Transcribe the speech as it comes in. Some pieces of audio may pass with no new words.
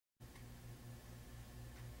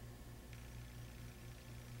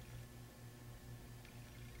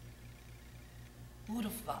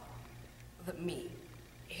that me,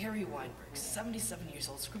 Harry Weinberg, 77 years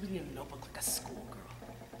old, scribbling in a notebook like a schoolgirl.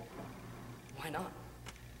 Why not?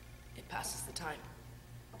 It passes the time.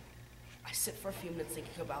 I sit for a few minutes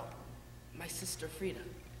thinking about my sister Frida,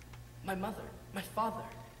 my mother, my father.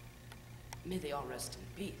 May they all rest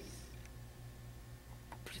in peace.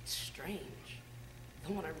 But it's strange.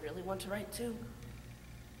 The one I really want to write to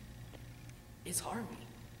is Harvey.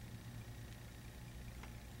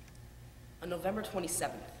 On November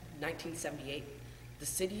 27th, 1978, the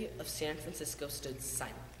city of San Francisco stood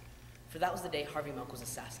silent, for that was the day Harvey Milk was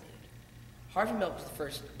assassinated. Harvey Milk was the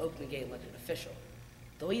first openly gay elected official.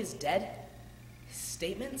 Though he is dead, his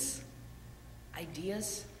statements,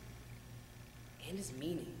 ideas, and his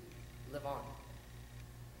meaning live on.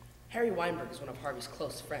 Harry Weinberg is one of Harvey's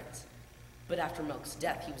close friends, but after Milk's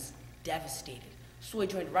death, he was devastated, so he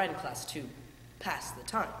joined writing class to pass the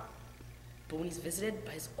time. But when he's visited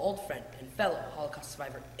by his old friend and fellow Holocaust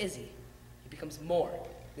survivor, Izzy, he becomes more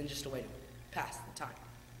than just a way to pass the time.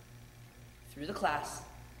 Through the class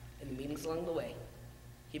and the meetings along the way,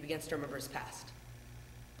 he begins to remember his past,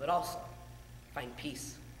 but also find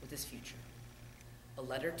peace with his future. A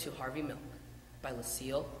letter to Harvey Milk by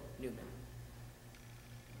Newman.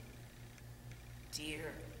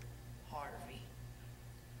 Dear Harvey,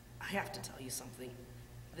 I have to tell you something.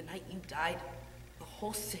 The night you died, the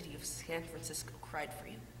whole city of San Francisco cried for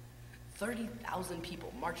you. 30,000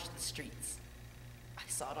 people marched the streets. I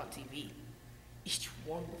saw it on TV, each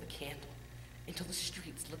one with a candle, until the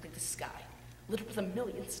streets looked like the sky, lit up with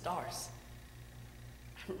 1,000,000 stars.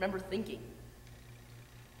 I remember thinking,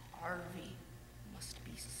 Harvey must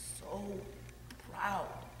be so proud.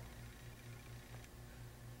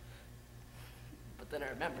 But then I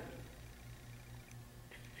remembered,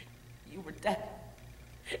 you were dead,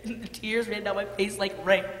 and the tears ran down my face like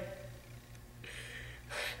rain.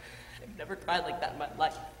 I've never cried like that in my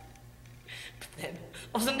life. But then,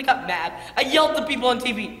 all of a sudden I got mad. I yelled at people on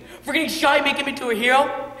TV for getting shy and making him into a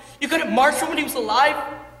hero. You couldn't march for him when he was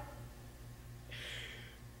alive.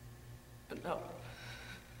 But no,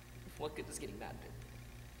 what good is getting mad?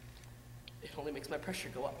 It only makes my pressure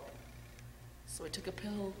go up. So I took a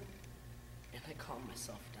pill, and I calmed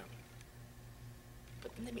myself down.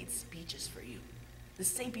 But then they made speeches for you. The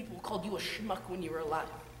same people who called you a schmuck when you were alive.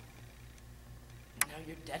 And now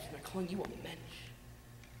you're dead, and they're calling you a mensch.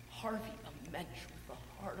 Harvey, a mensch with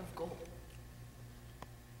a heart of gold.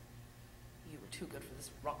 You were too good for this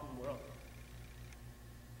rotten world.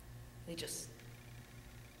 They just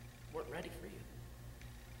weren't ready for you.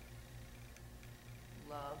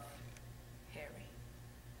 Love, Harry.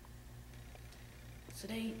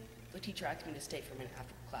 Today, the teacher asked me to stay for a minute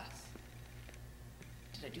after class.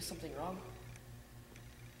 Did I do something wrong?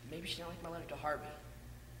 Maybe she didn't like my letter to Harvey.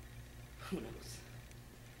 Who knows?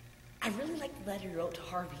 I really liked the letter you wrote to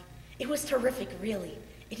Harvey. It was terrific, really.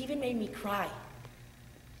 It even made me cry.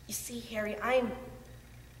 You see, Harry, I'm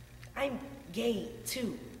gay,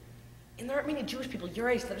 too. And there aren't many Jewish people your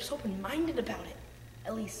age that are so open-minded about it.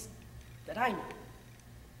 At least, that I know.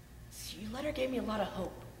 So your letter gave me a lot of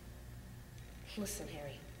hope. Listen,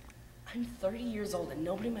 Harry, I'm 30 years old and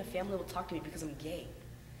nobody in my family will talk to me because I'm gay.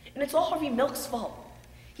 And it's all Harvey Milk's fault.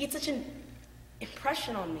 He had such an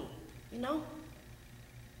impression on me, you know?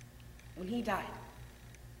 When he died,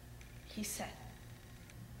 he said,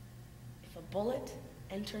 if a bullet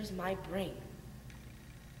enters my brain,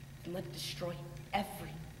 then let it destroy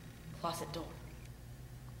every closet door.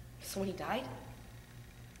 So when he died,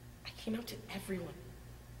 I came out to everyone.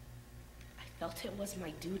 I felt it was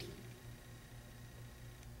my duty.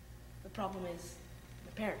 The problem is,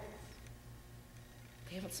 my parents,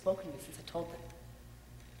 they haven't spoken to me since I told them.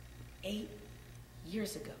 8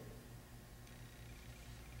 years ago.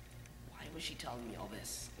 Why was she telling me all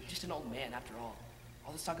this? I'm just an old man after all.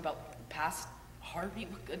 All this talk about the past, Harvey,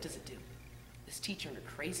 what good does it do? This teacher and her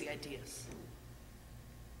crazy ideas.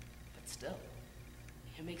 But still,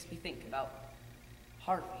 it makes me think about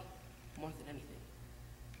Harvey more than anything.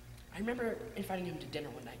 I remember inviting him to dinner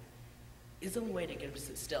one night. It's the only way to get him to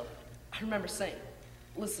sit still. I remember saying,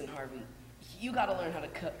 listen, Harvey, you gotta learn how to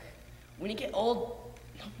cook. When you get old,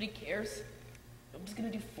 nobody cares. Nobody's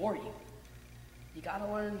gonna do for you. You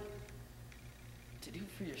gotta learn to do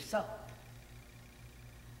for yourself.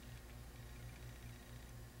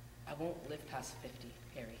 I won't live past 50,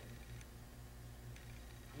 Harry.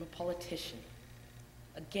 I'm a politician.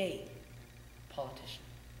 A gay politician.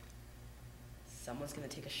 Someone's gonna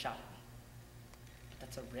take a shot at me. But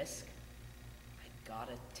that's a risk I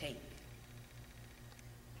gotta take.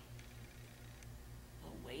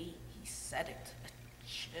 The way he said it, a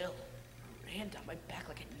chill ran down my back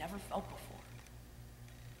like I'd never felt before.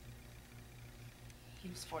 He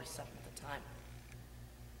was 47 at the the time.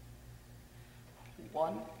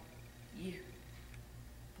 1 year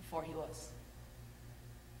before he was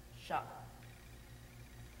shot.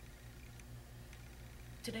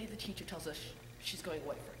 Today the teacher tells us she's going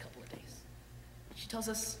away for a couple of days. She tells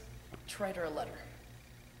us to write her a letter,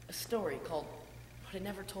 a story called What I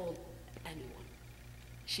Never Told Anyone.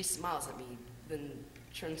 She smiles at me, then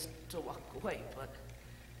turns to walk away, but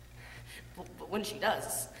when she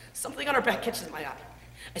does, something on her back catches my eye.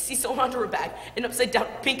 I see someone under her back, an upside-down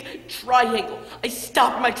pink triangle. I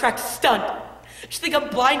stop in my tracks, stunned. She think I'm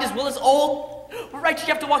blind as well as old? We're right, you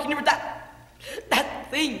have to walk in here with that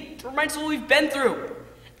thing to remind us of what we've been through.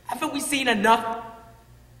 Haven't we seen enough?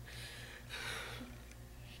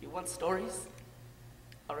 She wants stories?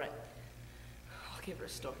 All right, I'll give her a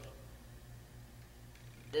story.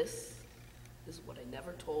 This is what I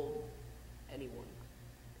never told anyone.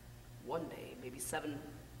 One day, maybe 7,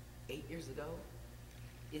 8 years ago,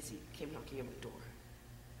 Izzy came knocking on my door.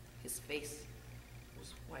 His face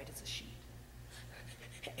was white as a sheet.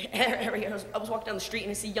 Harry, I was walking down the street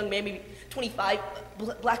and I see a young man, maybe 25,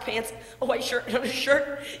 black pants, a white shirt, and on his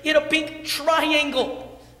shirt, he had a pink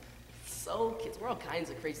triangle. So, kids, we're all kinds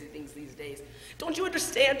of crazy things these days. Don't you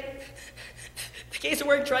understand? The gays are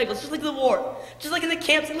wearing triangles, just like the war. Just like in the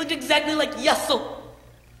camps, they looked exactly like Yessel.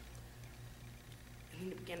 And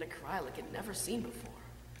he began to cry like I'd never seen before.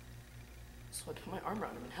 So I put my arm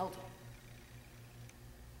around him and held him.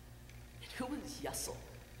 And who was Yessel?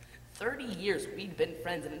 30 years we'd been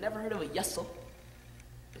friends and I'd never heard of a Yessel.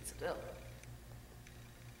 But still,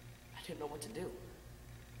 I didn't know what to do.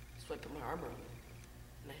 So I put my arm around him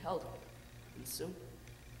and I held him. And soon,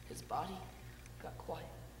 his body got quiet,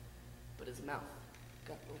 but his mouth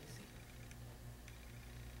got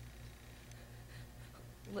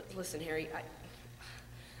noisy. Listen, Harry,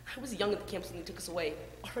 I was young at the camps when they took us away.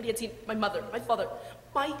 Already I'd seen my mother, my father,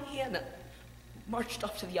 my Hannah marched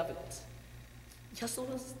off to the ovens. Yessel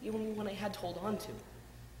was the only one I had to hold on to.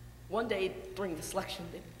 One day during the selection,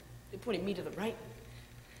 they pointed me to the right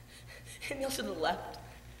and Yessel to the left.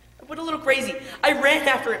 I went a little crazy. I ran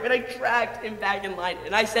after him and I dragged him back in line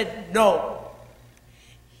and I said, no,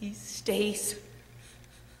 he stays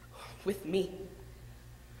with me.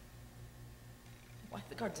 Why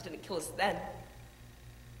the guards didn't kill us then?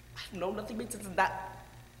 I've known nothing made sense of that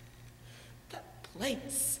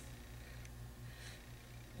place.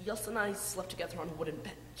 Yelsa and I slept together on a wooden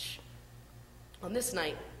bench. On this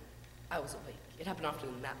night, I was awake. It happened often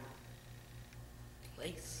in that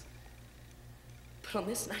place. But on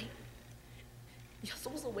this night,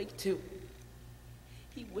 Yelsa was awake too.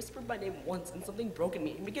 He whispered my name once and something broke in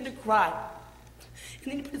me and began to cry.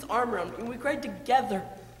 And then he put his arm around me and we cried together.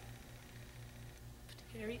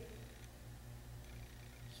 But Harry,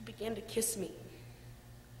 he began to kiss me.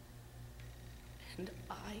 And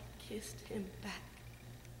I kissed him back.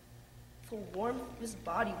 The warmth of his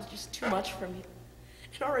body was just too much for me.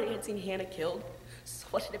 And already I had seen Hannah killed, so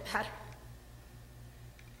what did it matter?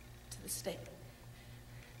 To this day,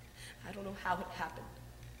 I don't know how it happened.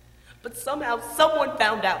 But somehow, someone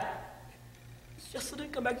found out. Yessel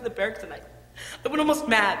didn't come back to the barracks tonight. I went almost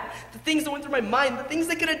mad. The things that went through my mind, the things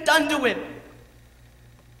they could have done to him.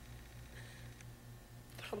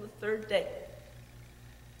 But on the third day,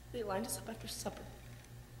 they lined us up after supper.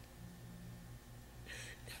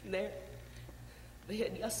 And there, they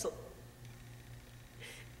had Yessel.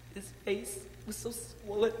 His face was so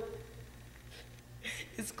swollen.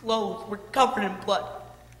 His clothes were covered in blood.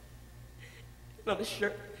 And on his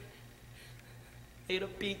shirt, they had a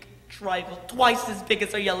big triangle twice as big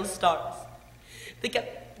as our yellow stars. They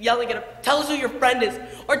kept yelling at him, tell us who your friend is,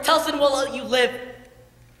 or tell us and we'll let you live.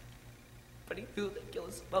 But he knew they'd kill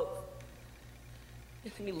us both.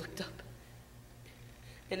 And then he looked up,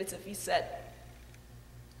 and it's as if he said,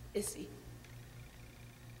 Izzy,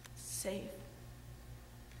 save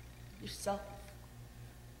yourself.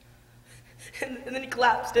 And then he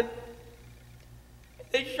collapsed and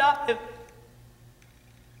they shot him.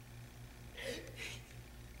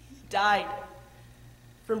 He died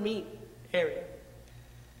for me, Harry.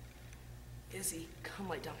 Izzy, come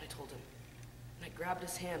lie down, I told him. And I grabbed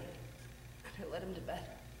his hand and I led him to bed.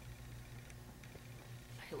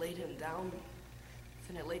 I laid him down,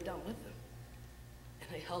 then I laid down with him.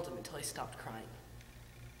 And I held him until he stopped crying.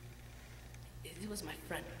 Izzy was my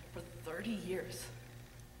friend for 30 years.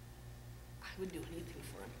 I would do anything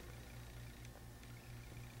for him.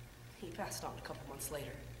 He passed on a couple months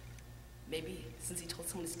later. Maybe since he told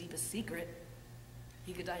someone his deepest secret,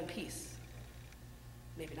 he could die in peace.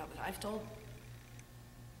 Maybe not that I've told.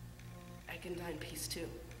 I can die in peace too.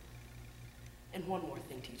 And one more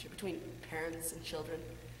thing, teacher. Between parents and children,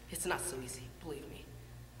 it's not so easy, believe me.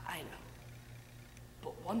 I know.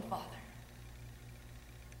 But one father,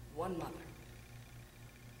 one mother,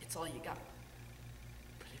 it's all you got.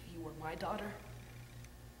 But if you were my daughter,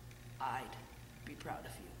 I'd be proud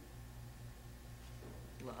of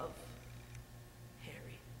you. Love.